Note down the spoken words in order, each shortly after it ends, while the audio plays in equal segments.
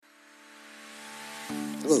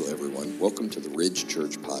Hello, everyone. Welcome to the Ridge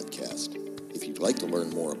Church Podcast. If you'd like to learn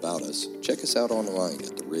more about us, check us out online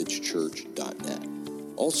at theridgechurch.net.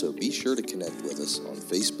 Also, be sure to connect with us on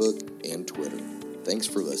Facebook and Twitter. Thanks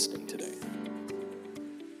for listening today.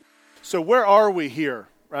 So where are we here,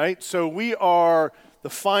 right? So the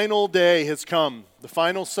final day has come, the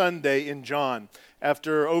final Sunday in John.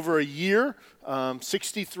 After over a year,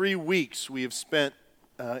 63 weeks we have spent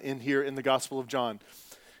in the Gospel of John.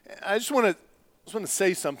 I just want to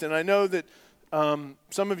say something. I know that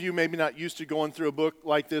some of you may be not used to going through a book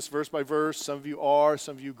like this, verse by verse. Some of you are.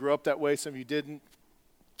 Some of you grew up that way. Some of you didn't.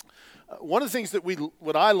 One of the things that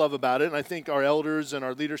what I love about it, and I think our elders and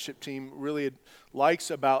our leadership team really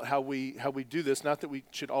likes about how we do this, not that we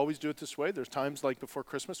should always do it this way. There's times like before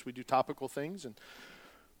Christmas we do topical things,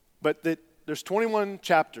 but that there's 21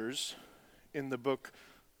 chapters in the book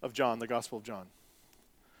of John, the Gospel of John.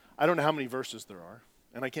 I don't know how many verses there are,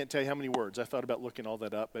 and I can't tell you how many words. I thought about looking all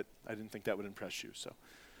that up, but I didn't think that would impress you.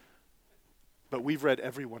 But we've read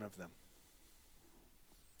every one of them.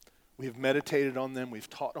 We've meditated on them. We've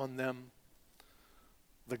taught on them.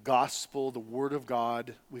 The gospel, the word of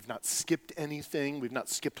God. We've not skipped anything. We've not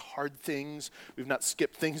skipped hard things. We've not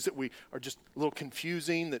skipped things that we are just a little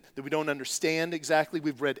confusing, that we don't understand exactly.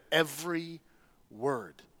 We've read every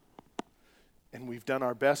word. And we've done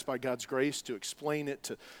our best by God's grace to explain it,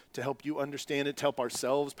 to help you understand it, to help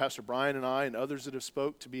ourselves, Pastor Brian and I and others that have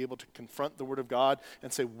spoke, to be able to confront the word of God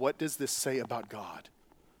and say, what does this say about God?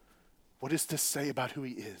 What does this say about who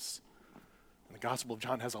he is? And the Gospel of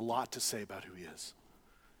John has a lot to say about who he is.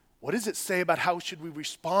 What does it say about how should we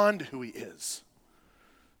respond to who he is?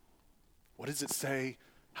 What does it say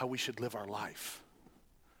how we should live our life?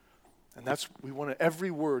 And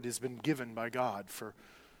every word has been given by God for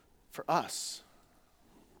us,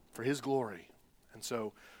 for his glory. And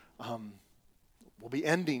so we'll be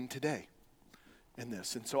ending today in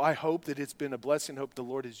this. And so I hope that it's been a blessing. I hope the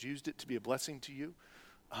Lord has used it to be a blessing to you.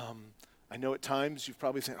 I know at times you've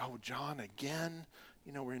probably said, oh, John again?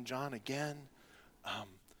 We're in John again.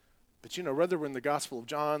 But whether we're in the Gospel of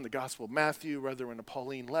John, the Gospel of Matthew, whether we're in a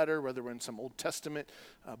Pauline letter, whether we're in some Old Testament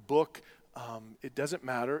book, it doesn't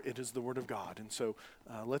matter. It is the Word of God. And so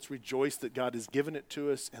let's rejoice that God has given it to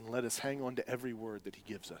us, and let us hang on to every word that he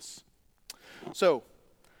gives us. So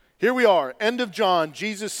here we are, end of John.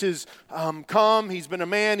 Jesus has come. He's been a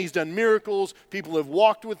man. He's done miracles. People have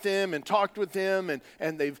walked with him and talked with him,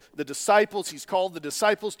 and the disciples. He's called the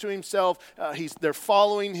disciples to himself. They're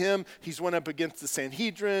following him. He's went up against the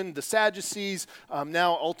Sanhedrin, the Sadducees.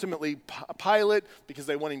 Now ultimately Pilate, because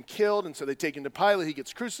they want him killed, and so they take him to Pilate. He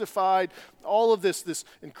gets crucified. All of this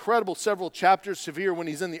incredible several chapters. Severe when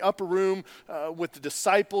he's in the upper room with the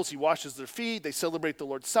disciples. He washes their feet. They celebrate the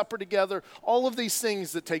Lord's Supper together. All of these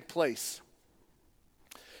things that take place.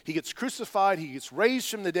 He gets crucified, he gets raised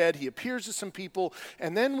from the dead, he appears to some people,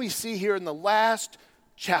 and then we see here in the last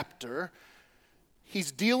chapter,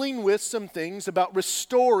 he's dealing with some things about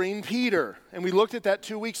restoring Peter, and we looked at that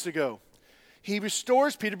 2 weeks ago. He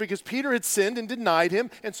restores Peter because Peter had sinned and denied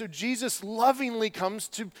him, and so Jesus lovingly comes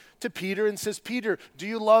to Peter and says, Peter, do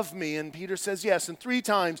you love me? And Peter says yes, and 3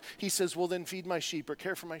 times he says, well then feed my sheep or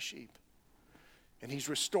care for my sheep. And he's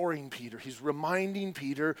restoring Peter. He's reminding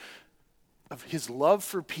Peter of his love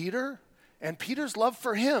for Peter and Peter's love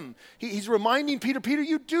for him. He's reminding Peter, Peter,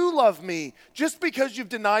 you do love me. Just because you've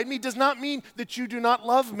denied me does not mean that you do not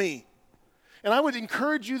love me. And I would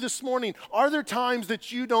encourage you this morning, are there times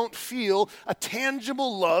that you don't feel a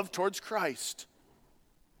tangible love towards Christ?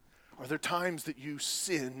 Are there times that you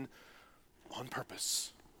sin on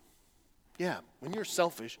purpose? Yeah, when you're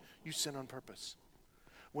selfish, you sin on purpose.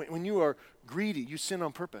 When you are greedy, you sin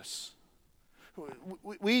on purpose.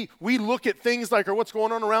 We look at things like what's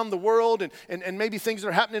going on around the world and maybe things that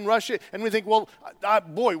are happening in Russia, and we think, well,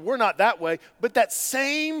 boy, we're not that way. But that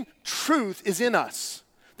same truth is in us.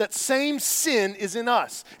 That same sin is in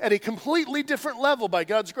us at a completely different level by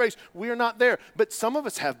God's grace. We are not there. But some of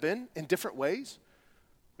us have been in different ways.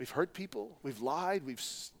 We've hurt people. We've lied. We've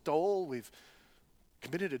stole. We've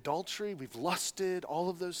committed adultery. We've lusted. All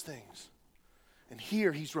of those things. And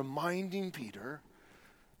here he's reminding Peter,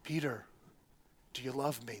 Peter, do you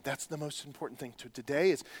love me? That's the most important thing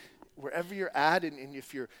today is wherever you're at and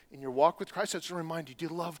if you're in your walk with Christ, I just remind you, do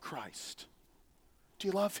you love Christ? Do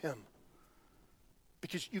you love him?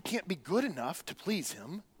 Because you can't be good enough to please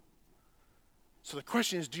him. So the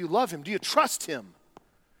question is, do you love him? Do you trust him?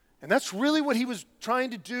 And that's really what he was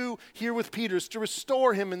trying to do here with Peter, is to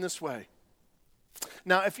restore him in this way.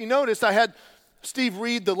 Now, if you noticed, I had Steve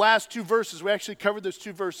read the last 2 verses. We actually covered those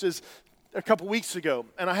 2 verses a couple weeks ago.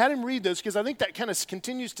 And I had him read those because I think that kind of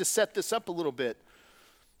continues to set this up a little bit.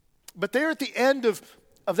 But they're at the end of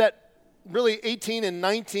that really 18 and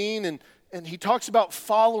 19, and he talks about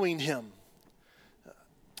following him.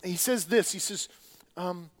 He says this, he says,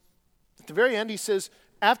 at the very end, he says,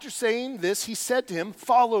 after saying this, he said to him,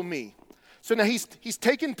 follow me. So now he's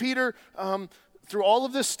taken Peter through all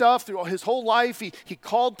of this stuff, through his whole life. He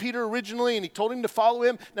called Peter originally, and he told him to follow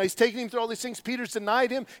him. Now he's taking him through all these things. Peter's denied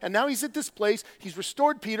him, and now he's at this place. He's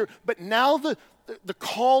restored Peter, but now the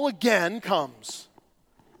call again comes.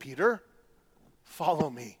 Peter, follow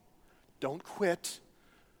me. Don't quit.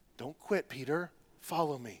 Don't quit, Peter.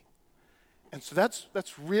 Follow me. And so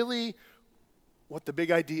that's really what the big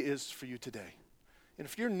idea is for you today. And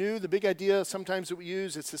if you're new, the big idea sometimes that we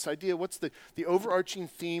use, it's this idea, what's the overarching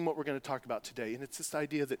theme, what we're going to talk about today. And it's this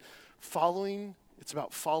idea that it's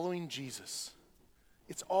about following Jesus.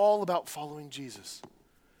 It's all about following Jesus.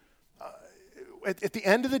 At the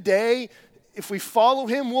end of the day, if we follow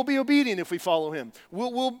him, we'll be obedient if we follow him.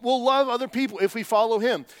 We'll love other people if we follow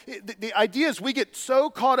him. The idea is we get so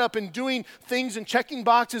caught up in doing things and checking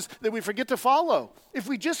boxes that we forget to follow. If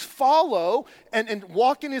we just follow and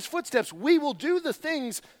walk in his footsteps, we will do the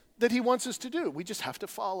things that he wants us to do. We just have to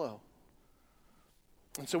follow.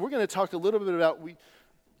 And so we're going to talk a little bit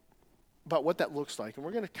about what that looks like. And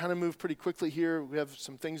we're going to kind of move pretty quickly here. We have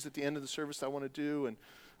some things at the end of the service I want to do. And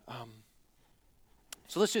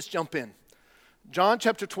so let's just jump in. John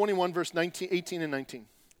chapter 21, verse 18 and 19.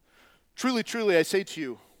 Truly, truly, I say to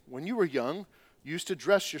you, when you were young, you used to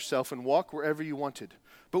dress yourself and walk wherever you wanted.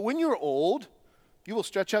 But when you are old, you will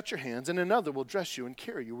stretch out your hands, and another will dress you and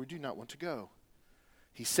carry you where you do not want to go.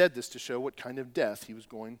 He said this to show what kind of death he was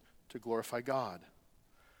going to glorify God.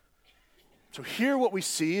 So here what we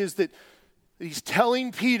see is that he's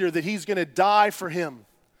telling Peter that he's going to die for him.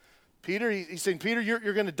 Peter, he's saying, Peter, you're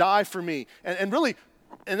going to die for me.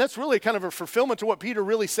 And that's really kind of a fulfillment to what Peter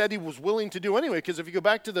really said he was willing to do anyway. Because if you go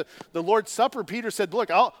back to the Lord's Supper, Peter said,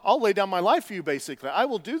 look, I'll lay down my life for you, basically. I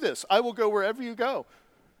will do this. I will go wherever you go.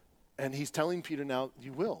 And he's telling Peter now,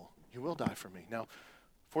 you will die for me. Now,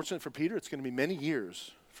 fortunately for Peter, it's going to be many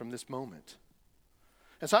years from this moment.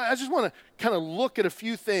 And so I just want to kind of look at a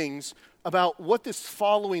few things about what this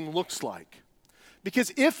following looks like.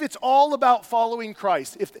 Because if it's all about following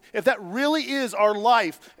Christ, if that really is our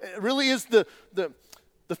life, it really is the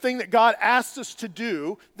thing that God asks us to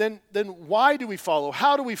do, then why do we follow?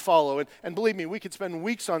 How do we follow? And believe me, we could spend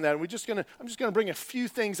weeks on that. And I'm just going to bring a few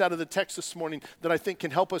things out of the text this morning that I think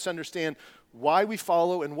can help us understand why we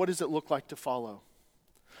follow and what does it look like to follow.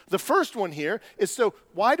 The first one here is, so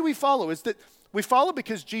why do we follow? Is that we follow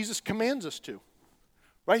because Jesus commands us to.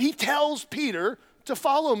 Right? He tells Peter to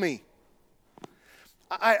follow me.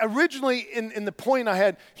 I originally, in the point I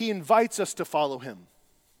had, he invites us to follow him.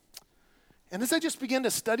 And as I just began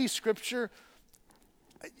to study Scripture,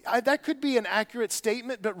 that could be an accurate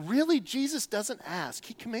statement, but really Jesus doesn't ask.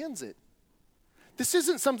 He commands it. This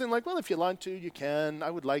isn't something like, well, if you want to, you can.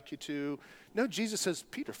 I would like you to. No, Jesus says,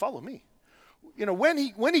 Peter, follow me. You know, when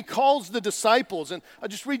he calls the disciples, and I'll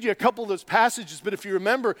just read you a couple of those passages, but if you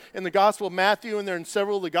remember in the Gospel of Matthew, and they're in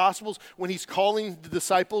several of the Gospels, when he's calling the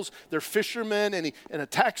disciples, they're fishermen and a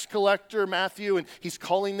tax collector, Matthew, and he's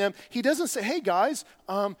calling them. He doesn't say, hey guys,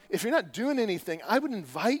 if you're not doing anything, I would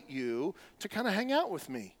invite you to kind of hang out with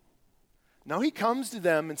me. No, he comes to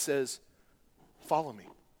them and says, follow me.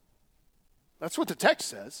 That's what the text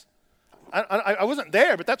says. I wasn't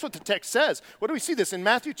there, but that's what the text says. What do we see this? In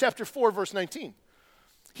Matthew chapter 4, verse 19.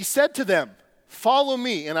 He said to them, follow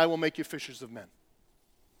me, and I will make you fishers of men.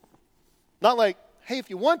 Not like, hey, if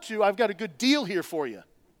you want to, I've got a good deal here for you.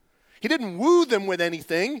 He didn't woo them with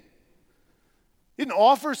anything. He didn't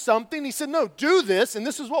offer something. He said, no, do this, and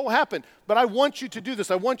this is what will happen. But I want you to do this.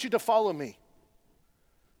 I want you to follow me.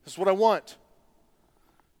 This is what I want.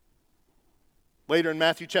 Later in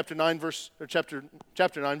Matthew chapter 9, verse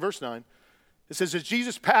 9, it says, as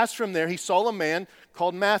Jesus passed from there, he saw a man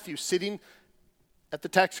called Matthew sitting at the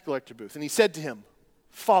tax collector booth. And he said to him,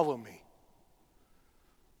 follow me.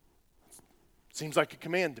 Seems like a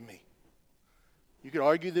command to me. You could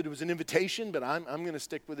argue that it was an invitation, but I'm going to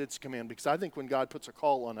stick with its command because I think when God puts a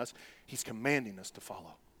call on us, he's commanding us to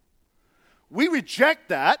follow. We reject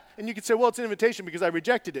that, and you could say, well, it's an invitation because I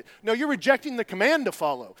rejected it. No, you're rejecting the command to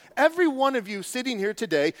follow. Every one of you sitting here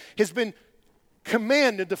today has been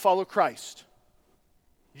commanded to follow Christ.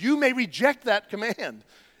 You may reject that command.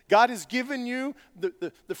 God has given you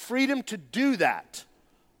the freedom to do that.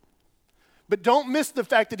 But don't miss the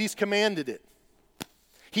fact that he's commanded it.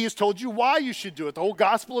 He has told you why you should do it. The whole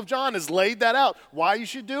Gospel of John has laid that out, why you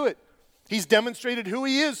should do it. He's demonstrated who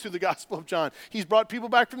he is through the Gospel of John. He's brought people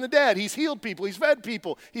back from the dead. He's healed people. He's fed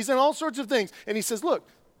people. He's done all sorts of things. And he says, look,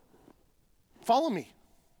 follow me.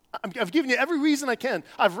 I've given you every reason I can.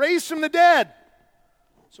 I've raised from the dead.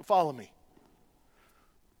 So follow me.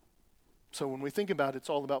 So when we think about it, it's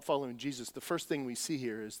all about following Jesus. The first thing we see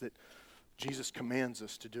here is that Jesus commands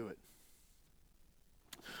us to do it.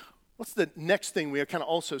 What's the next thing we kind of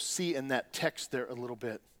also see in that text there a little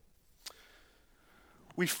bit?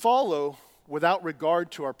 We follow without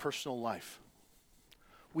regard to our personal life.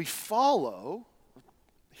 We follow,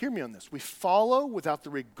 hear me on this, we follow without the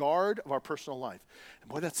regard of our personal life. And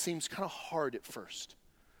boy, that seems kind of hard at first.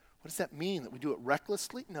 What does that mean? That we do it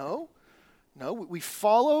recklessly? No, we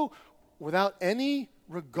follow without any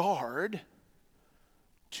regard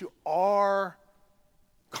to our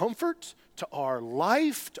comfort, to our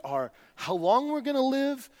life, to our how long we're going to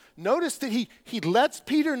live. Notice that he lets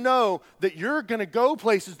Peter know that you're going to go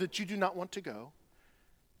places that you do not want to go.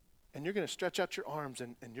 And you're going to stretch out your arms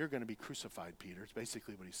and you're going to be crucified, Peter. It's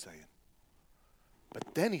basically what he's saying.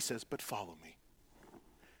 But then he says, but follow me.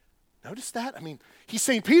 Notice that? I mean, he's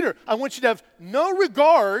saying, Peter, I want you to have no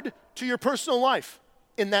regard to your personal life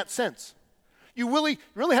in that sense. You really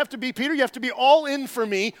have to be, Peter, you have to be all in for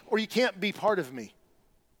me or you can't be part of me.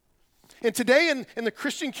 And today in the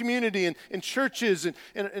Christian community and in churches and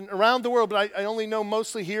around the world, but I only know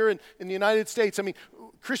mostly here in the United States, I mean,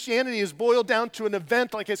 Christianity is boiled down to an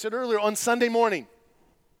event, like I said earlier, on Sunday morning.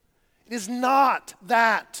 It is not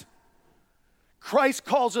that. Christ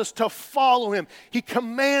calls us to follow him. He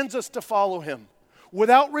commands us to follow him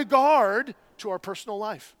without regard to our personal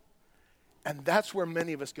life. And that's where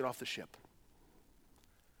many of us get off the ship.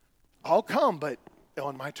 I'll come, but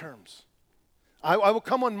on my terms. I will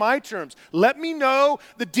come on my terms. Let me know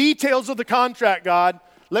the details of the contract, God.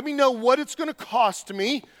 Let me know what it's going to cost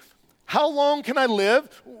me. How long can I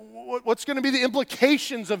live? What's going to be the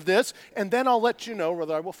implications of this? And then I'll let you know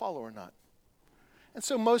whether I will follow or not. And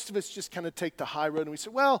so most of us just kind of take the high road and we say,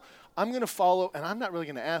 well, I'm going to follow and I'm not really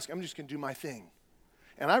going to ask. I'm just going to do my thing.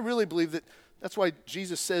 And I really believe that that's why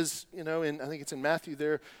Jesus says, I think it's in Matthew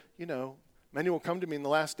there, many will come to me in the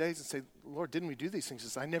last days and say, Lord, didn't we do these things? He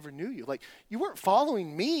says, I never knew you. Like, you weren't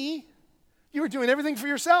following me. You were doing everything for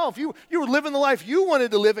yourself. You were living the life you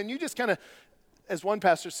wanted to live, and you just kind of, as one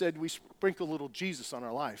pastor said, we sprinkle a little Jesus on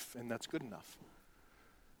our life, and that's good enough.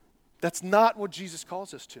 That's not what Jesus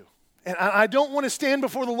calls us to. And I don't want to stand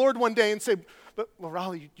before the Lord one day and say, but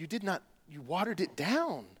Raleigh, you did not, you watered it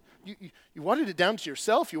down. You watered it down to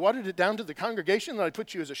yourself. You watered it down to the congregation that I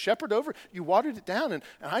put you as a shepherd over. You watered it down. And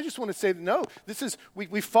I just want to say, no, this is,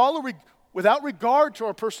 we follow without regard to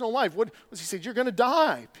our personal life. What was he said? You're going to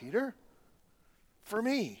die, Peter, for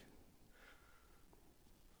me.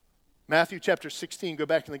 Matthew chapter 16, go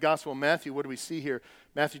back in the Gospel of Matthew. What do we see here?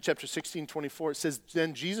 Matthew chapter 16, 24. It says,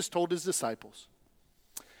 then Jesus told his disciples,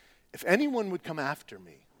 if anyone would come after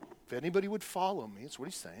me, if anybody would follow me, that's what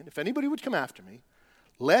he's saying. If anybody would come after me,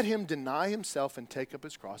 let him deny himself and take up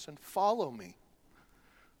his cross and follow me.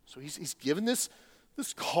 So he's given this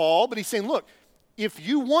call, but he's saying, look, if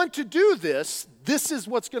you want to do this, this is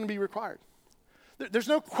what's going to be required. There's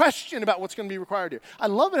no question about what's going to be required here. I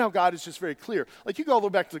love it how God is just very clear. Like you go all the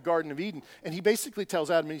way back to the Garden of Eden, and he basically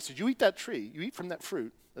tells Adam, and he says, you eat that tree, you eat from that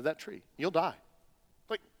fruit of that tree, you'll die.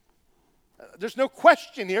 Like, there's no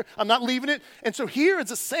question here. I'm not leaving it. And so here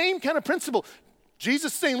it's the same kind of principle.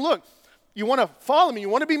 Jesus is saying, look, you want to follow me, you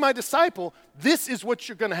want to be my disciple, this is what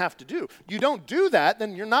you're going to have to do. You don't do that,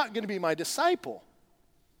 then you're not going to be my disciple.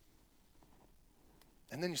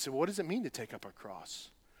 And then you say, well, what does it mean to take up our cross?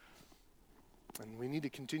 And we need to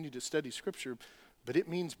continue to study Scripture, but it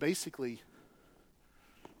means basically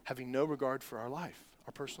having no regard for our life,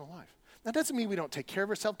 our personal life. That doesn't mean we don't take care of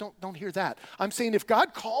ourselves. Don't hear that. I'm saying if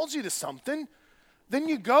God calls you to something, then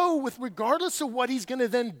you go with regardless of what he's going to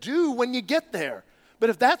then do when you get there. But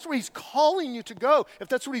if that's where he's calling you to go, if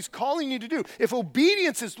that's what he's calling you to do, if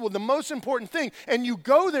obedience is the most important thing, and you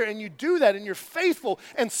go there and you do that and you're faithful,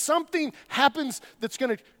 and something happens that's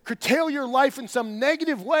going to curtail your life in some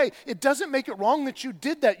negative way, it doesn't make it wrong that you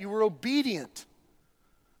did that. You were obedient.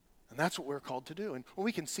 And that's what we're called to do. And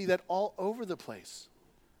we can see that all over the place,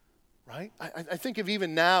 right? I think of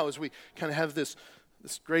even now as we kind of have this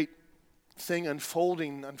great thing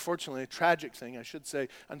unfolding, unfortunately, a tragic thing, I should say,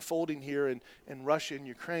 unfolding here in Russia and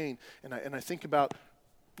Ukraine. And I think about,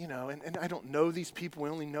 and I don't know these people. We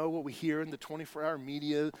only know what we hear in the 24-hour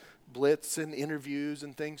media blitz and interviews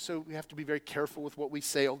and things. So we have to be very careful with what we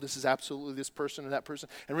say. Oh, this is absolutely this person or that person.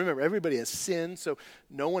 And remember, everybody has sinned, so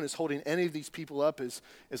no one is holding any of these people up as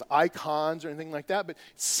icons or anything like that. But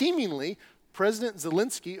seemingly, President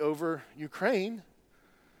Zelensky over Ukraine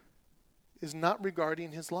is not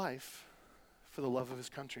regarding his life for the love of his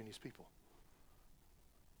country and his people.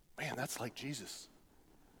 Man, that's like Jesus.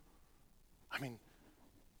 I mean,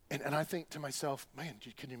 And I think to myself, man,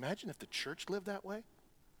 can you imagine if the church lived that way?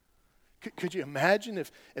 Could you imagine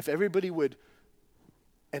if everybody would,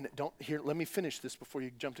 and let me finish this before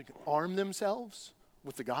you jump to, arm themselves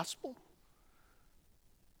with the gospel?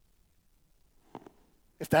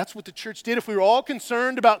 If that's what the church did, if we were all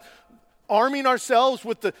concerned about arming ourselves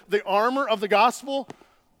with the armor of the gospel,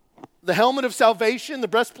 the helmet of salvation, the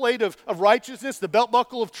breastplate of righteousness, the belt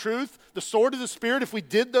buckle of truth, the sword of the Spirit, if we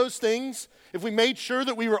did those things, if we made sure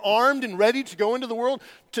that we were armed and ready to go into the world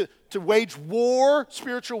to wage war,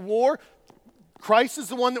 spiritual war, Christ is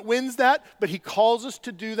the one that wins that, but he calls us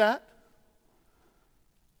to do that.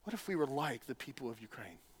 What if we were like the people of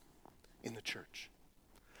Ukraine in the church?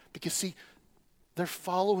 Because see, they're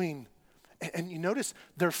following, and you notice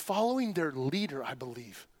they're following their leader, I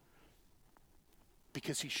believe,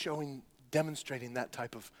 because he's demonstrating that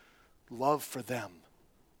type of love for them.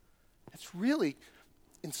 It's really,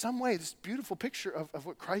 in some way, this beautiful picture of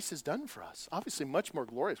what Christ has done for us. Obviously, much more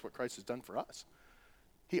glorious what Christ has done for us.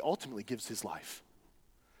 He ultimately gives his life.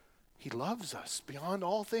 He loves us beyond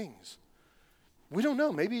all things. We don't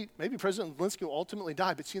know. Maybe President Zelensky will ultimately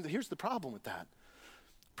die, but see, here's the problem with that.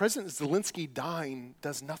 President Zelensky dying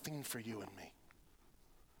does nothing for you and me.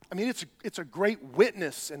 I mean, it's a great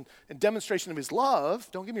witness and demonstration of his love.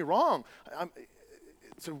 Don't get me wrong.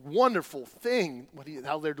 It's a wonderful thing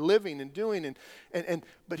how they're living and doing,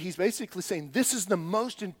 but he's basically saying this is the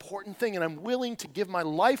most important thing, and I'm willing to give my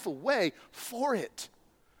life away for it.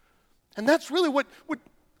 And that's really what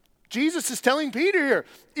Jesus is telling Peter here.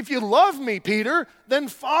 If you love me, Peter, then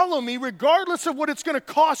follow me regardless of what it's going to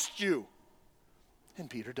cost you. And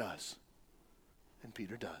Peter does.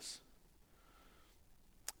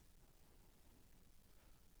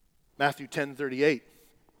 Matthew 10:38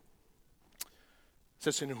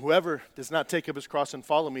 says, and whoever does not take up his cross and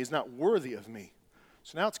follow me is not worthy of me.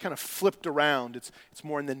 So now it's kind of flipped around. It's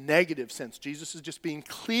more in the negative sense. Jesus is just being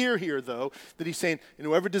clear here, though, that he's saying, and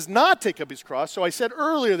whoever does not take up his cross. So I said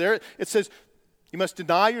earlier there, it says, you must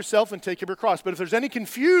deny yourself and take up your cross. But if there's any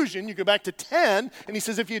confusion, you go back to 10, and he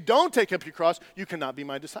says, if you don't take up your cross, you cannot be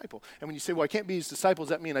my disciple. And when you say, well, I can't be his disciple, does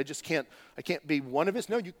that mean I can't be one of his?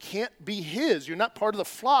 No, you can't be his. You're not part of the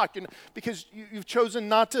flock because you've chosen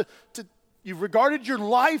not to, you've regarded your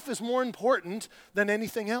life as more important than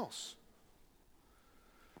anything else.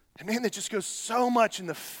 And man, that just goes so much in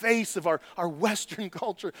the face of our Western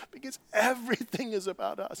culture because everything is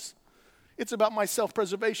about us. It's about my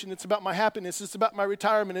self-preservation. It's about my happiness. It's about my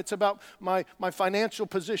retirement. It's about my financial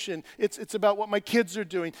position. It's about what my kids are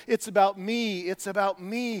doing. It's about me. It's about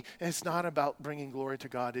me. And it's not about bringing glory to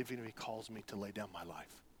God even if he calls me to lay down my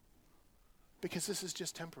life. Because this is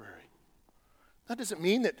just temporary. That doesn't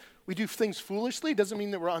mean that we do things foolishly. It doesn't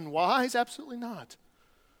mean that we're unwise. Absolutely not.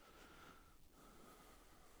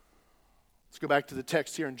 Let's go back to the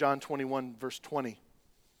text here in John 21, verse 20.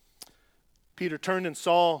 Peter turned and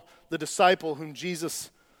saw the disciple whom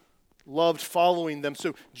Jesus loved following them.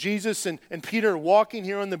 So Jesus and Peter are walking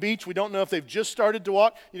here on the beach. We don't know if they've just started to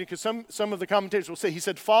walk, because some of the commentators will say he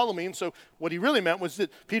said, follow me. And so what he really meant was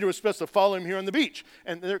that Peter was supposed to follow him here on the beach.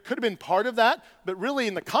 And there could have been part of that, but really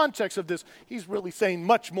in the context of this, he's really saying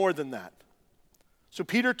much more than that. So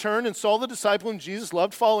Peter turned and saw the disciple whom Jesus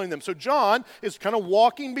loved following them. So John is kind of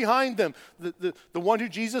walking behind them. The one who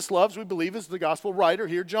Jesus loves, we believe, is the gospel writer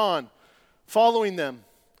here, John, following them.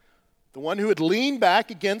 The one who had leaned back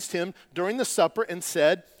against him during the supper and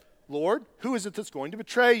said, Lord, who is it that's going to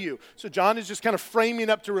betray you? So John is just kind of framing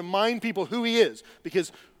up to remind people who he is.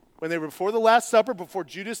 Because when they were before the Last Supper, before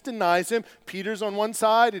Judas denies him, Peter's on one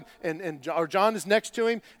side or John is next to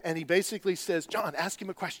him. And he basically says, John, ask him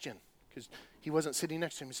a question. Because he wasn't sitting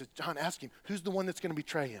next to him. He says, John, ask him, who's the one that's going to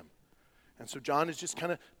betray him? And so John is just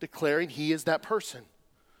kind of declaring he is that person.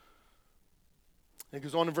 And it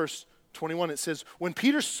goes on in verse 21. It says, when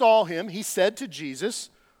Peter saw him, he said to Jesus,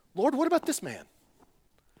 Lord, what about this man?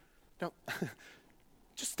 Now,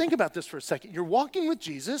 just think about this for a second. You're walking with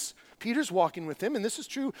Jesus. Peter's walking with him. And this is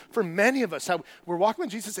true for many of us. How we're walking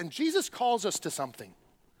with Jesus, and Jesus calls us to something.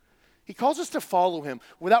 He calls us to follow him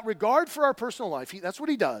without regard for our personal life. That's what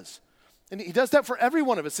he does. And he does that for every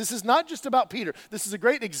one of us. This is not just about Peter. This is a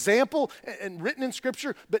great example and written in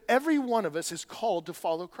Scripture, but every one of us is called to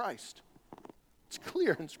follow Christ. It's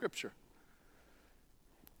clear in Scripture.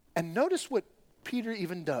 And notice what Peter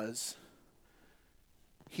even does.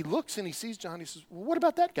 He looks and he sees John. He says, well, what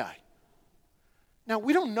about that guy? Now,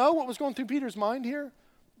 we don't know what was going through Peter's mind here,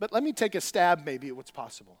 but let me take a stab maybe at what's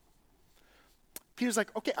possible. Peter's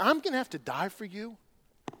like, okay, I'm going to have to die for you.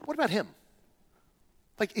 What about him?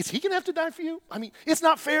 Like, is he going to have to die for you? I mean, it's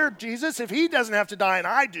not fair, Jesus, if he doesn't have to die and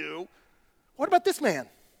I do. What about this man?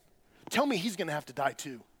 Tell me he's going to have to die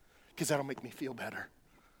too. because that'll make me feel better.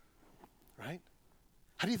 Right?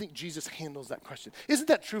 How do you think Jesus handles that question? Isn't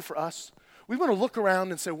that true for us? We want to look around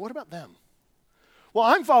and say, what about them? Well,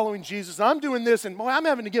 I'm following Jesus, and I'm doing this, and boy, I'm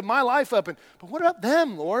having to give my life up. But what about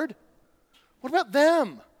them, Lord? What about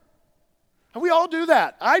them? And we all do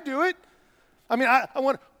that. I do it. I mean, I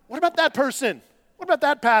want, what about that person? What about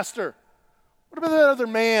that pastor? What about that other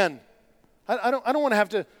man? I don't want to have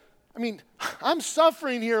to, I'm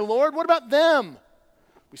suffering here, Lord. What about them?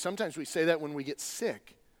 Sometimes we say that when we get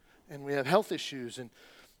sick and we have health issues, and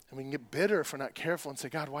we can get bitter if we're not careful and say,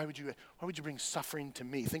 God, why would you bring suffering to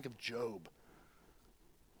me? Think of Job.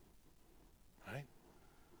 Right?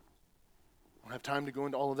 I don't have time to go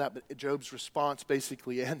into all of that, but Job's response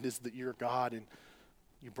basically is that you're God and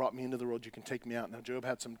you brought me into the world, you can take me out. Now, Job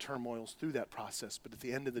had some turmoils through that process, but at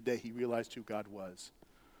the end of the day, he realized who God was.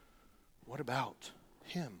 What about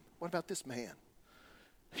him? What about this man?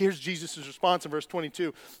 Here's Jesus' response in verse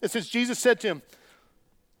 22. It says, Jesus said to him,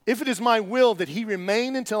 if it is my will that he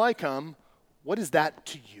remain until I come, what is that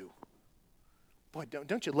to you? Boy,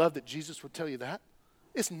 don't you love that Jesus would tell you that?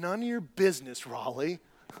 It's none of your business, Raleigh.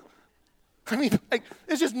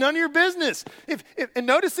 It's just none of your business. And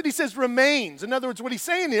notice that he says remains. In other words, what he's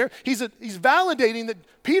saying here, he's validating that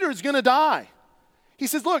Peter is going to die. He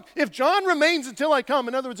says, look, if John remains until I come,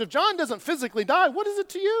 in other words, if John doesn't physically die, what is it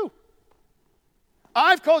to you?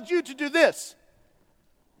 I've called you to do this.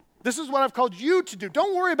 This is what I've called you to do.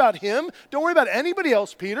 Don't worry about him. Don't worry about anybody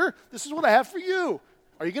else, Peter. This is what I have for you.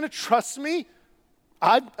 Are you going to trust me?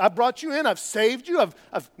 I brought you in. I've saved you.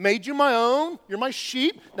 I've made you my own. You're my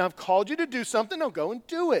sheep. Now I've called you to do something. Now go and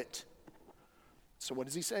do it. So what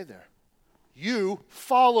does he say there? You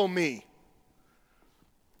follow me.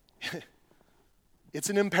 It's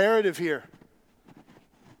an imperative here.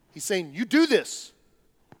 He's saying, you do this.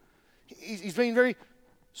 He's being very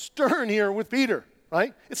stern here with Peter,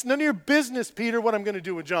 right? It's none of your business, Peter, what I'm going to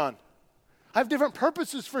do with John. I have different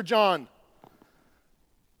purposes for John.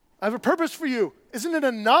 I have a purpose for you. Isn't it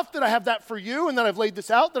enough that I have that for you and that I've laid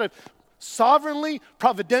this out, that I've sovereignly,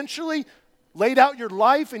 providentially laid out your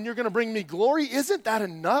life and you're going to bring me glory? Isn't that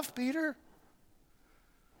enough, Peter?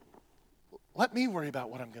 Let me worry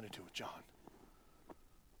about what I'm going to do with John.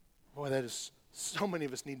 Boy, that is, so many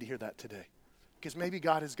of us need to hear that today. Because maybe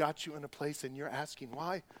God has got you in a place and you're asking,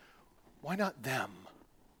 why? Why not them?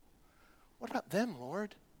 What about them,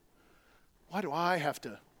 Lord? Why do I have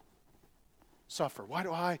to suffer? Why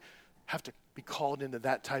do I have to be called into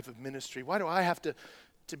that type of ministry? Why do I have to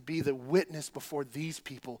be the witness before these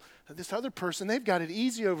people? This other person, they've got it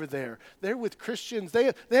easy over there. They're with Christians.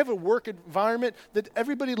 They have a work environment that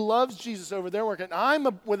everybody loves Jesus over there working. I'm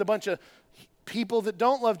with a bunch of people that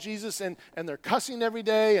don't love Jesus and they're cussing every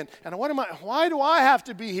day. And why do I have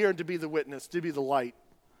to be here to be the witness, to be the light?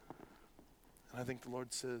 And I think the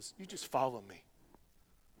Lord says, you just follow me.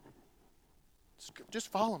 Just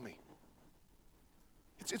follow me.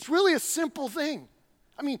 It's really a simple thing.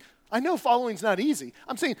 I know following's not easy.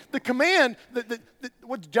 I'm saying the command, that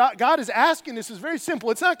what God is asking us is very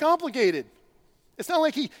simple. It's not complicated. It's not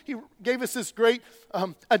like he gave us this great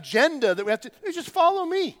agenda that we have to, just follow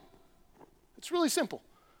me. It's really simple.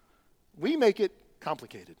 We make it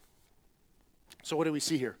complicated. So what do we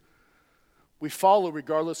see here? We follow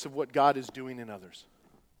regardless of what God is doing in others.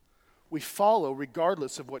 We follow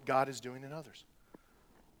regardless of what God is doing in others.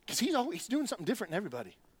 Because he's doing something different in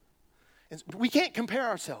everybody. And we can't compare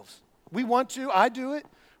ourselves. We want to. I do it.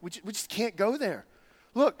 We just can't go there.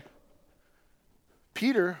 Look,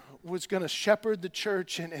 Peter was going to shepherd the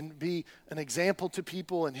church and be an example to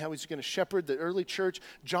people and how he's going to shepherd the early church.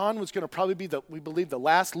 John was going to probably be, we believe, the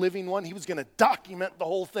last living one. He was going to document the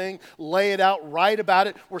whole thing, lay it out, write about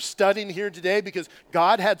it. We're studying here today because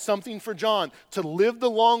God had something for John to live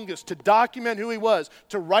the longest, to document who he was,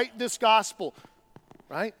 to write this gospel.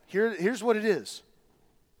 Right? Here's what it is.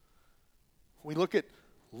 We look at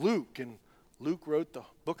Luke, and Luke wrote the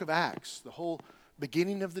book of Acts, the whole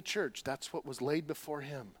beginning of the church. That's what was laid before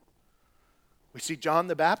him. We see John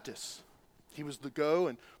the Baptist. He was to go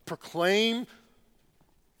and proclaim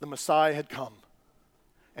the Messiah had come.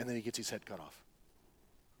 And then he gets his head cut off.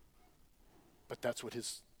 But that's what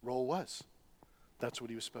his role was. That's what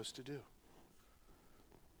he was supposed to do.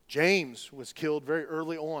 James was killed very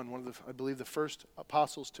early on, one of I believe the first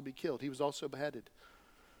apostles to be killed. He was also beheaded.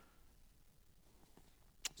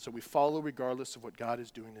 So we follow regardless of what God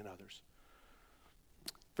is doing in others.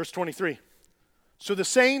 Verse 23. So the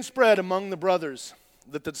saying spread among the brothers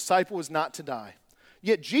that the disciple was not to die.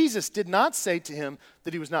 Yet Jesus did not say to him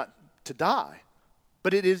that he was not to die.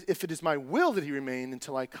 But if it is my will that he remain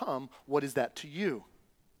until I come, what is that to you?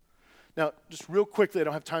 Now, just real quickly, I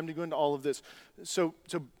don't have time to go into all of this. So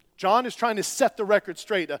John is trying to set the record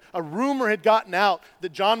straight. A rumor had gotten out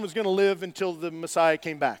that John was going to live until the Messiah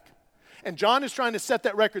came back. And John is trying to set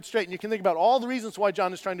that record straight. And you can think about all the reasons why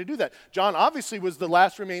John is trying to do that. John obviously was the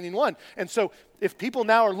last remaining one. And so if people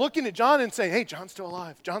now are looking at John and saying, hey, John's still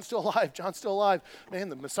alive, John's still alive, John's still alive. Man,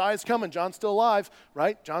 the Messiah's coming, John's still alive,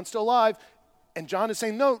 right? John's still alive. And John is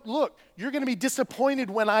saying, no, look, you're going to be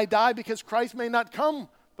disappointed when I die because Christ may not come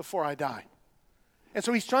before I die. And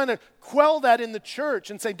so he's trying to quell that in the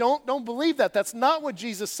church and say, don't believe that. That's not what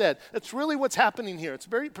Jesus said. That's really what's happening here. It's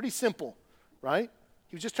pretty simple, right?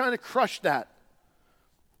 He was just trying to crush that.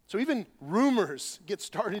 So even rumors get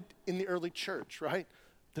started in the early church, right?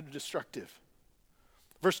 That are destructive.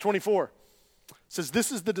 Verse 24 says,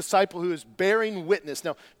 this is the disciple who is bearing witness.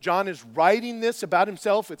 Now, John is writing this about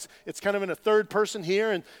himself. It's kind of in a third person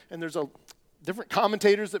here, and there's different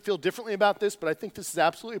commentators that feel differently about this, but I think this is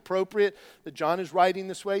absolutely appropriate that John is writing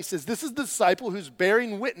this way. He says, this is the disciple who's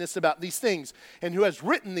bearing witness about these things and who has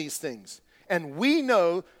written these things. And we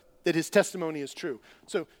know that his testimony is true.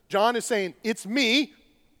 So John is saying, it's me.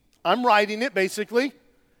 I'm writing it, basically.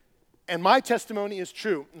 And my testimony is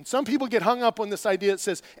true. And some people get hung up on this idea that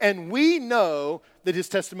says, and we know that his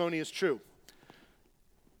testimony is true.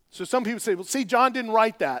 So some people say, well, see, John didn't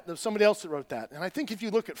write that. There's somebody else that wrote that. And I think if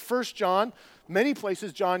you look at 1 John, many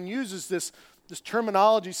places John uses this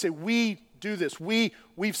terminology, say, we do this.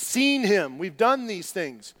 We've seen him. We've done these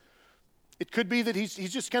things. It could be that he's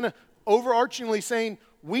just kind of overarchingly saying,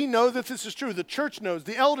 we know that this is true. The church knows.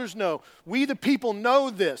 The elders know. We, the people,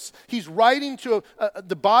 know this. He's writing to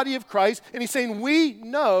the body of Christ, and he's saying, we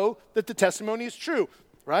know that the testimony is true.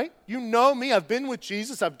 Right? You know me. I've been with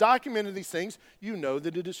Jesus. I've documented these things. You know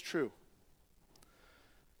that it is true.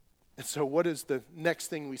 And so what is the next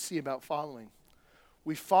thing we see about following?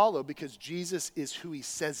 We follow because Jesus is who he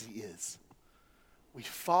says he is. We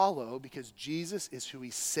follow because Jesus is who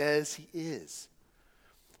he says he is.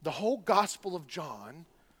 The whole Gospel of John,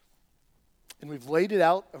 and we've laid it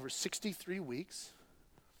out over 63 weeks,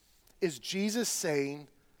 is Jesus saying,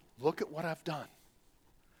 look at what I've done.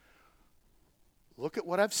 Look at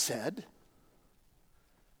what I've said.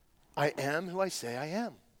 I am who I say I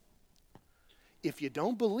am. If you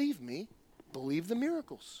don't believe me, believe the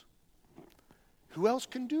miracles. Who else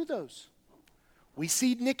can do those? We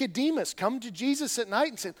see Nicodemus come to Jesus at night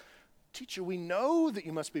and say, teacher, we know that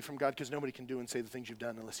you must be from God because nobody can do and say the things you've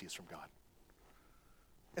done unless he is from God.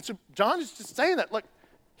 And so John is just saying that. Look,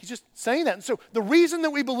 he's just saying that. And so the reason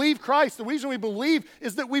that we believe Christ, the reason we believe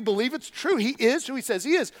is that we believe it's true. He is who he says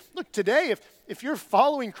he is. Look, today, if you're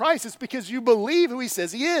following Christ, it's because you believe who he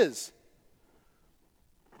says he is.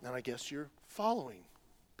 And I guess you're following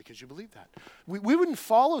because you believe that. We wouldn't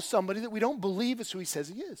follow somebody that we don't believe is who he says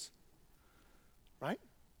he is. Right?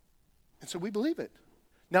 And so we believe it.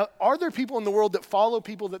 Now, are there people in the world that follow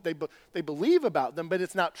people that they believe about them, but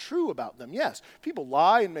it's not true about them? Yes. People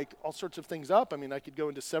lie and make all sorts of things up. I mean, I could go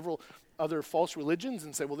into several other false religions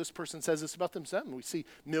and say, well, this person says this about themselves, and we see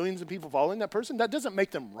millions of people following that person. That doesn't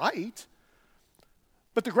make them right.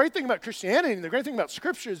 But the great thing about Christianity and the great thing about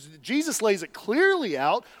Scripture is that Jesus lays it clearly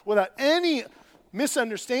out without any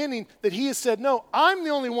misunderstanding that he has said, no, I'm the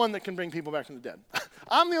only one that can bring people back from the dead.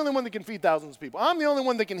 I'm the only one that can feed thousands of people. I'm the only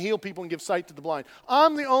one that can heal people and give sight to the blind.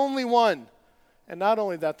 I'm the only one. And not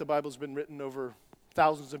only that, the Bible's been written over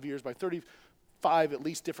thousands of years by 35 at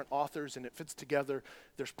least different authors, and it fits together.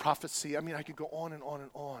 There's prophecy. I mean, I could go on and on and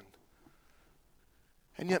on.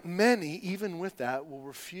 And yet many, even with that, will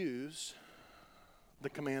refuse the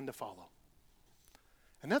command to follow.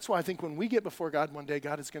 And that's why I think when we get before God one day,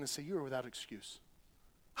 God is going to say, you are without excuse.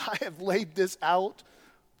 I have laid this out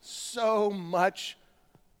so much.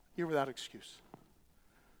 You're without excuse.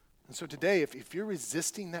 And so today, if you're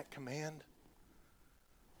resisting that command,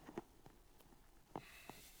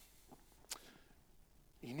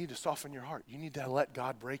 you need to soften your heart. You need to let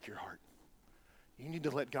God break your heart. You need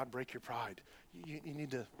to let God break your pride. You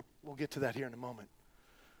need to, we'll get to that here in a moment.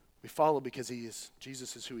 We follow because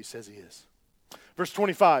Jesus is who he says he is. Verse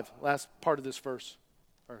 25, last part of this verse.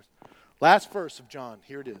 Or last verse of John,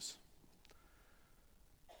 here it is.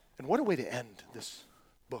 And what a way to end this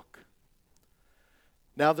book.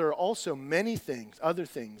 Now there are also many things, other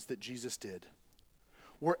things that Jesus did.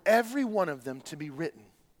 Were every one of them to be written,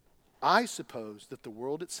 I suppose that the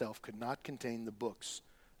world itself could not contain the books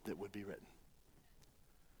that would be written.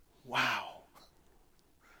 Wow.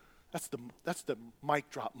 That's the mic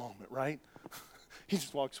drop moment, right? He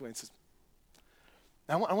just walks away and says,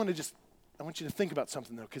 I want you to think about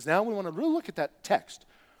something though, because now we want to really look at that text.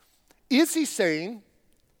 Is he saying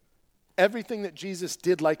everything that Jesus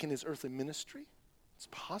did like in his earthly ministry? It's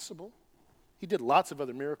possible. He did lots of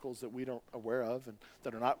other miracles that we don't aware of and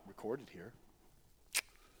that are not recorded here.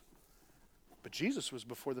 But Jesus was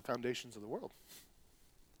before the foundations of the world.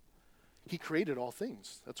 He created all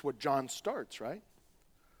things. That's what John starts, right?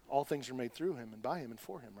 All things are made through him and by him and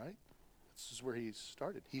for him, right? This is where he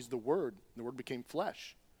started. He's the Word. The Word became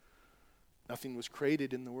flesh. Nothing was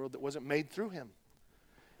created in the world that wasn't made through him.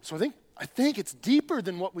 So I think it's deeper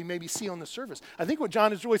than what we maybe see on the surface. I think what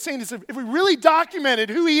John is really saying is if we really documented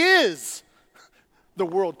who he is, the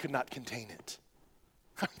world could not contain it.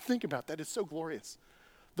 Think about that. It's so glorious.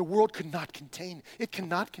 The world could not contain. It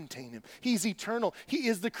cannot contain him. He's eternal. He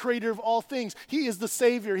is the creator of all things. He is the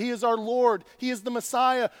Savior. He is our Lord. He is the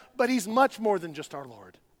Messiah. But he's much more than just our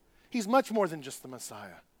Lord. He's much more than just the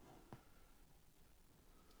Messiah.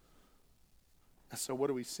 And so what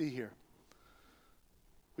do we see here?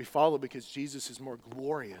 We follow because Jesus is more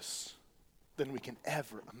glorious than we can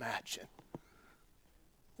ever imagine.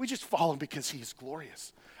 We just follow because he is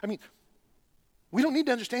glorious. I mean, we don't need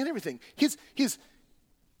to understand everything. His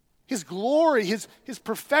glory, his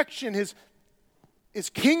perfection, his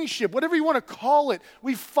kingship, whatever you want to call it,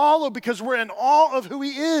 we follow because we're in awe of who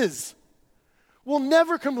he is. We'll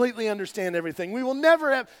never completely understand everything. We will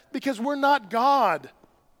never have, because we're not God.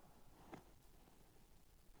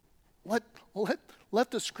 Let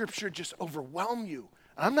the Scripture just overwhelm you.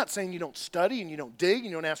 I'm not saying you don't study and you don't dig and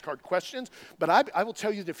you don't ask hard questions, but I will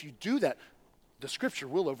tell you that if you do that, the Scripture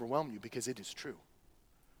will overwhelm you because it is true.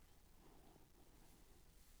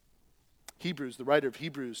 Hebrews, the writer of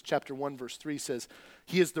Hebrews, chapter 1, verse 3 says,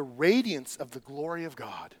 he is the radiance of the glory of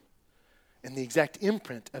God and the exact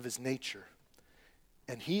imprint of his nature.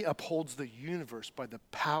 And he upholds the universe by the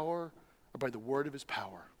power, or by the word of his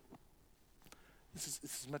power. This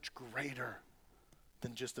is much greater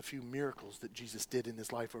than just a few miracles that Jesus did in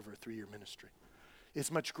his life over a 3-year ministry.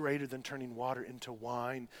 It's much greater than turning water into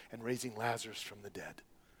wine and raising Lazarus from the dead.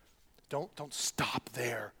 Don't stop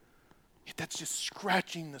there. That's just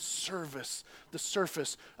scratching the surface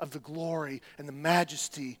of the glory and the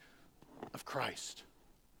majesty of Christ.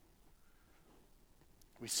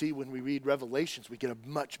 We see when we read Revelations, we get a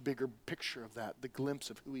much bigger picture of that, the glimpse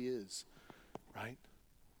of who he is, right?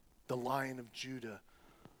 The Lion of Judah.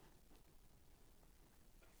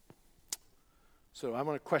 So I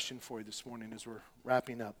want a question for you this morning as we're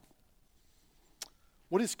wrapping up.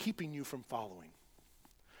 What is keeping you from following?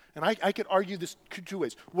 And I could argue this 2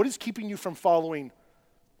 ways. What is keeping you from following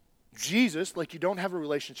Jesus, like you don't have a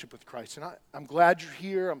relationship with Christ? And I'm glad you're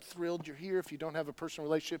here. I'm thrilled you're here. If you don't have a personal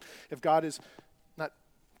relationship, if God has not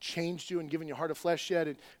changed you and given you a heart of flesh yet,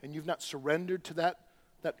 and you've not surrendered to that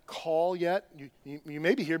call yet, you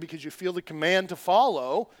may be here because you feel the command to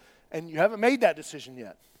follow, and you haven't made that decision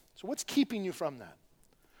yet. So what's keeping you from that?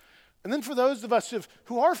 And then for those of us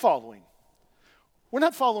who are following, we're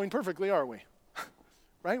not following perfectly, are we?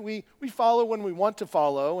 Right? We follow when we want to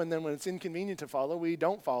follow, and then when it's inconvenient to follow, we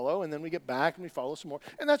don't follow, and then we get back and we follow some more.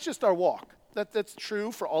 And that's just our walk. That's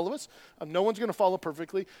true for all of us. No one's going to follow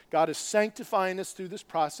perfectly. God is sanctifying us through this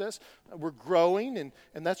process. We're growing,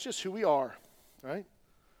 and that's just who we are, right?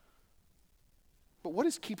 But what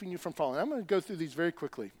is keeping you from following? I'm going to go through these very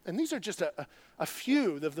quickly. And these are just a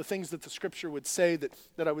few of the things that the Scripture would say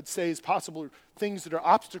that I would say is possible, things that are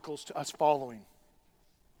obstacles to us following.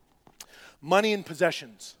 Money and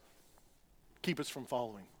possessions keep us from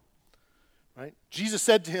following, right? Jesus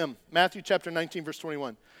said to him, Matthew chapter 19, verse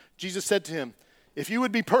 21, Jesus said to him, if you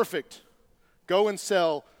would be perfect, go and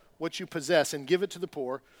sell what you possess and give it to the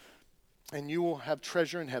poor, and you will have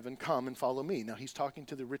treasure in heaven. Come and follow me. Now he's talking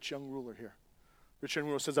to the rich young ruler here. Rich young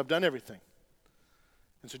ruler says, I've done everything.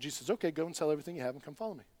 And so Jesus says, okay, go and sell everything you have and come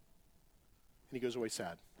follow me. And he goes away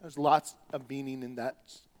sad. There's lots of meaning in that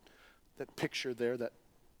picture there, that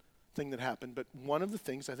thing that happened. But one of the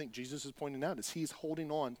things I think Jesus is pointing out is he's holding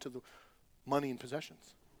on to the money and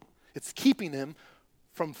possessions. It's keeping him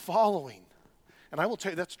from following. And I will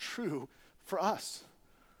tell you that's true for us.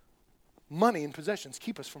 Money and possessions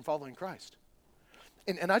keep us from following Christ.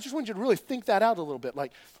 And I just want you to really think that out a little bit.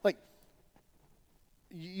 Like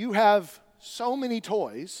you have so many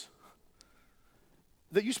toys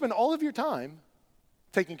that you spend all of your time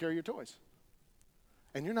taking care of your toys.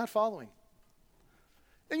 And you're not following.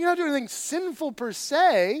 And you're not doing anything sinful per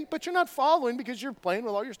se, but you're not following because you're playing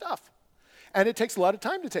with all your stuff. And it takes a lot of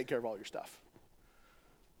time to take care of all your stuff.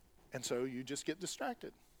 And so you just get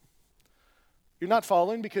distracted. You're not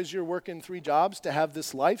following because you're working 3 jobs to have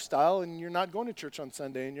this lifestyle, and you're not going to church on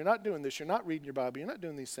Sunday, and you're not doing this, you're not reading your Bible, you're not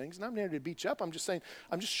doing these things. And I'm not here to beat you up. I'm just saying,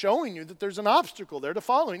 I'm just showing you that there's an obstacle there to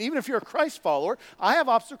following. Even if you're a Christ follower, I have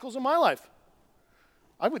obstacles in my life.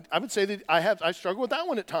 I would say that I struggle with that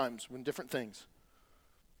one at times when different things.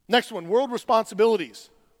 Next one, world responsibilities.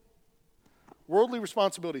 Worldly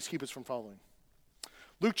responsibilities keep us from following.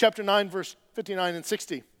 Luke chapter 9, verse 59 and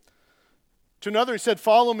 60. To another he said,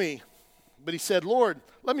 "Follow me." But he said, "Lord,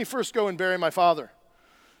 let me first go and bury my father."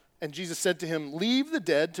 And Jesus said to him, "Leave the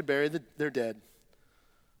dead to bury their dead.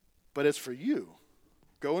 But as for you,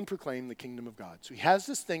 go and proclaim the kingdom of God." So he has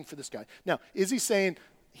this thing for this guy. Now, is he saying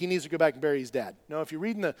he needs to go back and bury his dad? No, if you're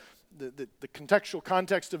reading the contextual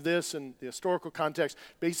context of this and the historical context,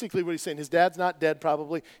 basically what he's saying, his dad's not dead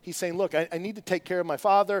probably. He's saying, look, I need to take care of my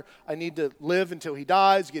father. I need to live until he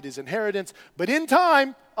dies, get his inheritance. But in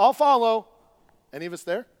time, I'll follow. Any of us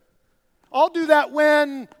there? I'll do that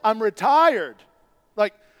when I'm retired.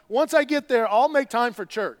 Like, once I get there, I'll make time for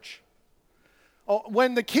church. Oh,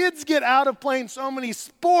 when the kids get out of playing so many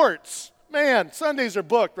sports, man, Sundays are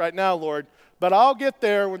booked right now, Lord. But I'll get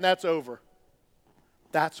there when that's over.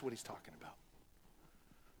 That's what he's talking about.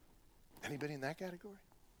 Anybody in that category?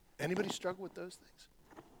 Anybody struggle with those things?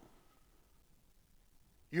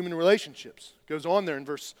 Human relationships. Goes on there in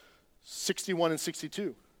verse 61 and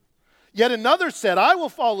 62. Yet another said, "I will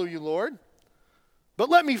follow you, Lord, but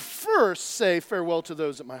let me first say farewell to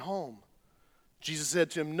those at my home." Jesus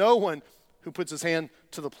said to him, "No one who puts his hand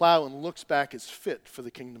to the plow and looks back is fit for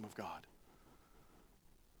the kingdom of God."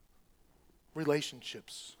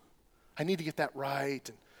 Relationships. I need to get that right,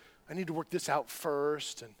 and I need to work this out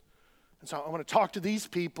first, and so I want to talk to these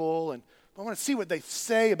people, and I want to see what they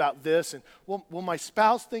say about this, and will my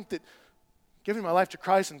spouse think that giving my life to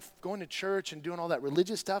Christ and going to church and doing all that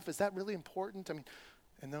religious stuff, is that really important? I mean,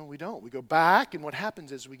 and then we don't. We go back, and what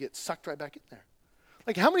happens is we get sucked right back in there.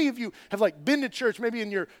 Like, how many of you have been to church, maybe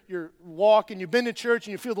in your walk, and you've been to church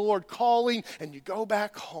and you feel the Lord calling, and you go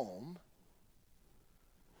back home,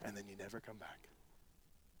 and then you never come back?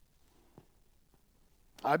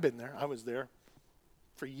 I've been there. I was there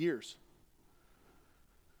for years.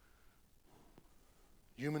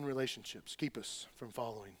 Human relationships keep us from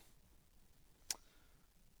following.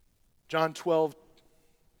 John 12,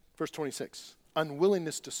 verse 26.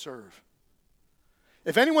 Unwillingness to serve.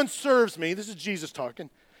 If anyone serves me, this is Jesus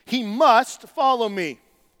talking, he must follow me.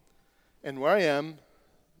 And where I am,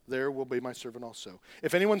 there will be my servant also.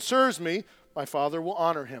 If anyone serves me, my Father will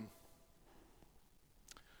honor him.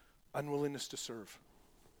 Unwillingness to serve.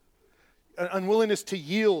 Unwillingness to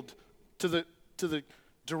yield to the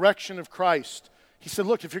direction of Christ. He said,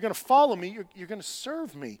 look, if you're going to follow me, you're going to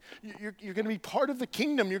serve me. You're going to be part of the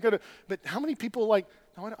kingdom. But how many people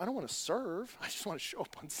no, I don't want to serve. I just want to show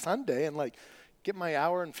up on Sunday and get my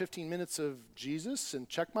hour and 15 minutes of Jesus and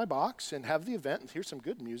check my box and have the event and hear some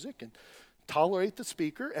good music and tolerate the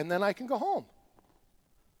speaker, and then I can go home.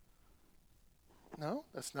 No,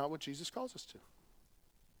 that's not what Jesus calls us to.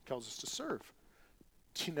 He calls us to serve.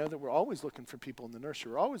 Do you know that we're always looking for people in the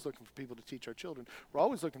nursery? We're always looking for people to teach our children. We're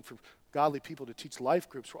always looking for godly people to teach life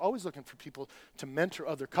groups. We're always looking for people to mentor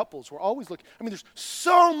other couples. We're always looking. There's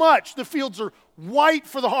so much. The fields are white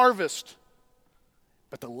for the harvest,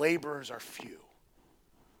 but the laborers are few.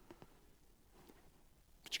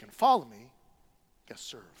 But you're going to follow me, you got to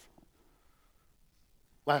serve.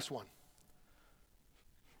 Last one.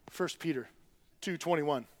 1 Peter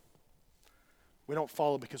 2:21. We don't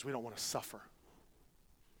follow because we don't want to suffer.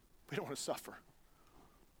 We don't want to suffer.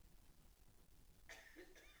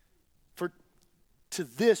 For to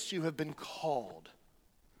this you have been called,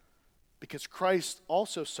 because Christ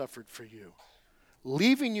also suffered for you,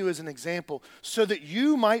 leaving you as an example so that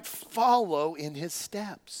you might follow in his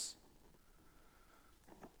steps.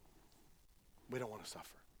 We don't want to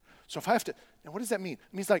suffer. So if I have to, now what does that mean?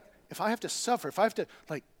 It means if I have to suffer, if I have to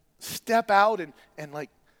step out and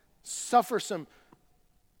suffer some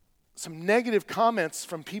negative comments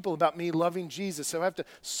from people about me loving Jesus. So I have to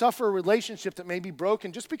suffer a relationship that may be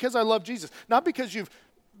broken just because I love Jesus. Not because you've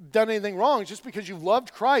done anything wrong, just because you've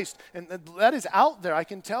loved Christ. And that is out there, I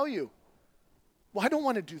can tell you. Well, I don't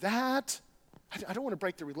want to do that. I don't want to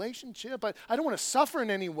break the relationship. I don't want to suffer in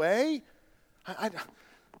any way. I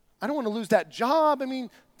don't want to lose that job.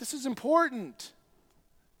 This is important.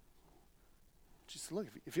 Just look,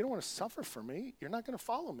 if you don't want to suffer for me, you're not going to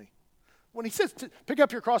follow me. When he says to pick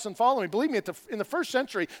up your cross and follow me, believe me, in the first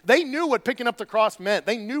century, they knew what picking up the cross meant.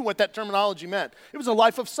 They knew what that terminology meant. It was a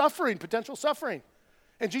life of suffering, potential suffering.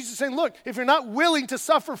 And Jesus is saying, look, if you're not willing to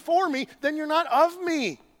suffer for me, then you're not of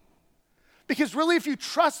me. Because really, if you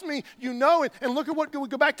trust me, you know it. And look at what, we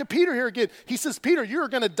go back to Peter here again. He says, Peter, you're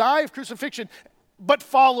going to die of crucifixion, but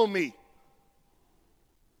follow me.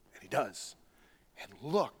 And he does. And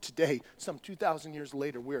look, today, some 2,000 years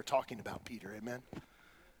later, we are talking about Peter, amen?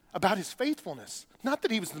 About his faithfulness. Not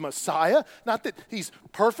that he was the Messiah, not that he's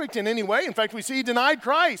perfect in any way. In fact, we see he denied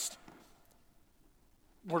Christ.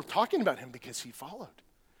 we're talking about him because he followed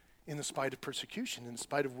in the spite of persecution, in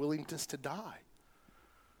spite of willingness to die.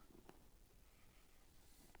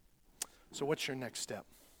 So what's your next step?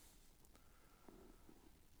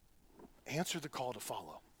 Answer the call to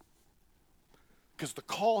follow. Because the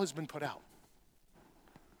call has been put out.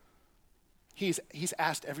 He's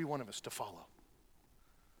asked every one of us to follow.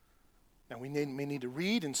 Now we may need to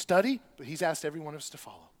read and study, but he's asked every one of us to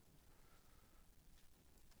follow.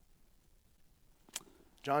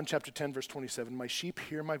 John chapter 10, verse 27, my sheep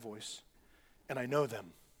hear my voice, and I know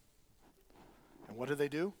them. And what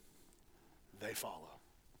do? They follow.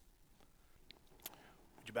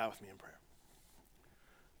 Would you bow with me in prayer?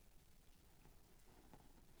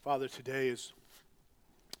 Father, today as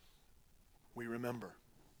we remember,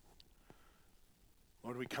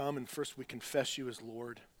 Lord, we come and first we confess you as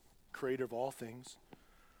Lord, creator of all things,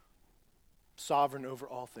 sovereign over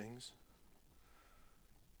all things.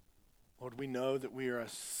 Lord, we know that we are a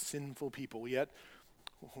sinful people, yet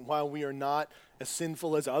while we are not as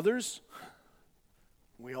sinful as others,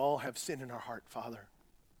 we all have sin in our heart, Father.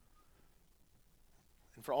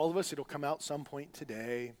 And for all of us, it'll come out some point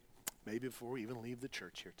today, maybe before we even leave the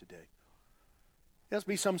church here today. It has to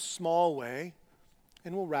be some small way,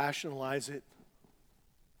 and we'll rationalize it.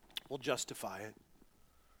 We'll justify it.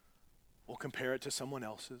 We'll compare it to someone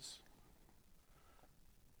else's.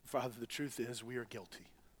 Father, the truth is we are guilty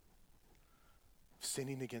of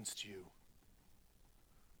sinning against you,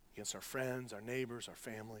 against our friends, our neighbors, our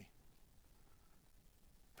family.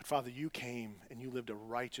 But Father, you came and you lived a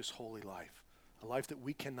righteous, holy life, a life that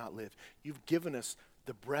we cannot live. You've given us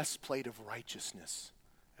the breastplate of righteousness,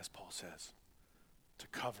 as Paul says, to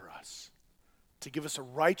cover us, to give us a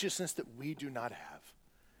righteousness that we do not have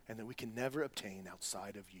and that we can never obtain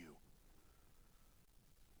outside of you.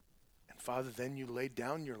 And Father, then you laid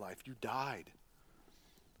down your life. You died.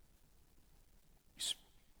 You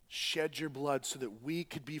shed your blood so that we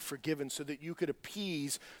could be forgiven, so that you could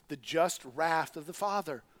appease the just wrath of the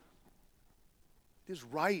Father. It is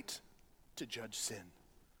right to judge sin.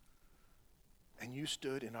 And you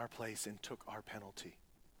stood in our place and took our penalty.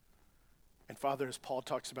 And Father, as Paul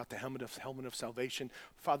talks about the helmet of salvation,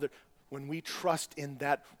 Father, when we trust in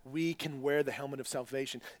that, we can wear the helmet of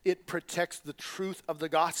salvation. It protects the truth of the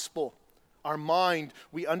gospel. Our mind,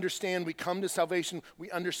 we understand, we come to salvation,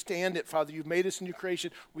 we understand it, Father. You've made us a new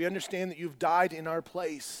creation. We understand that you've died in our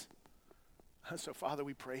place. So, Father,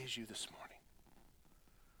 we praise you this morning.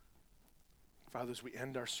 Father, as we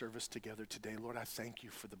end our service together today, Lord, I thank you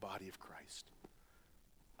for the body of Christ.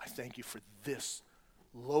 I thank you for this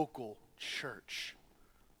local church.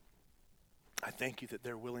 I thank you that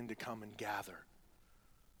they're willing to come and gather.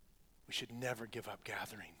 We should never give up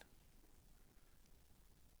gathering.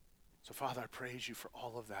 So, Father, I praise you for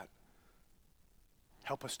all of that.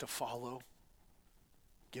 Help us to follow.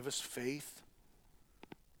 Give us faith.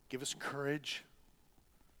 Give us courage.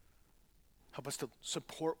 Help us to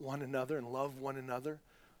support one another and love one another.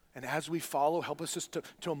 And as we follow, help us just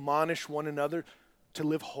to admonish one another to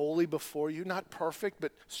live holy before you. Not perfect,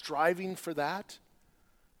 but striving for that.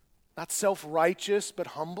 Not self-righteous, but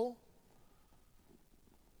humble.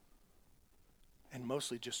 And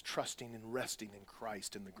mostly just trusting and resting in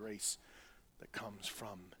Christ and the grace that comes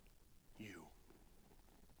from you.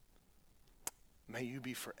 May you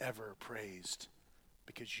be forever praised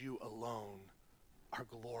because you alone are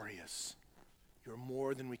glorious. You're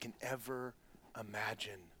more than we can ever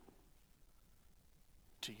imagine.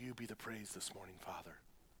 To you be the praise this morning, Father.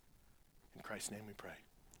 In Christ's name we pray.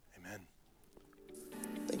 Amen.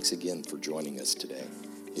 Thanks again for joining us today.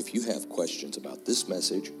 If you have questions about this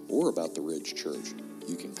message or about the Ridge Church,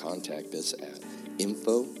 you can contact us at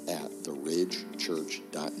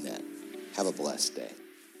info@theridgechurch.net. Have a blessed day.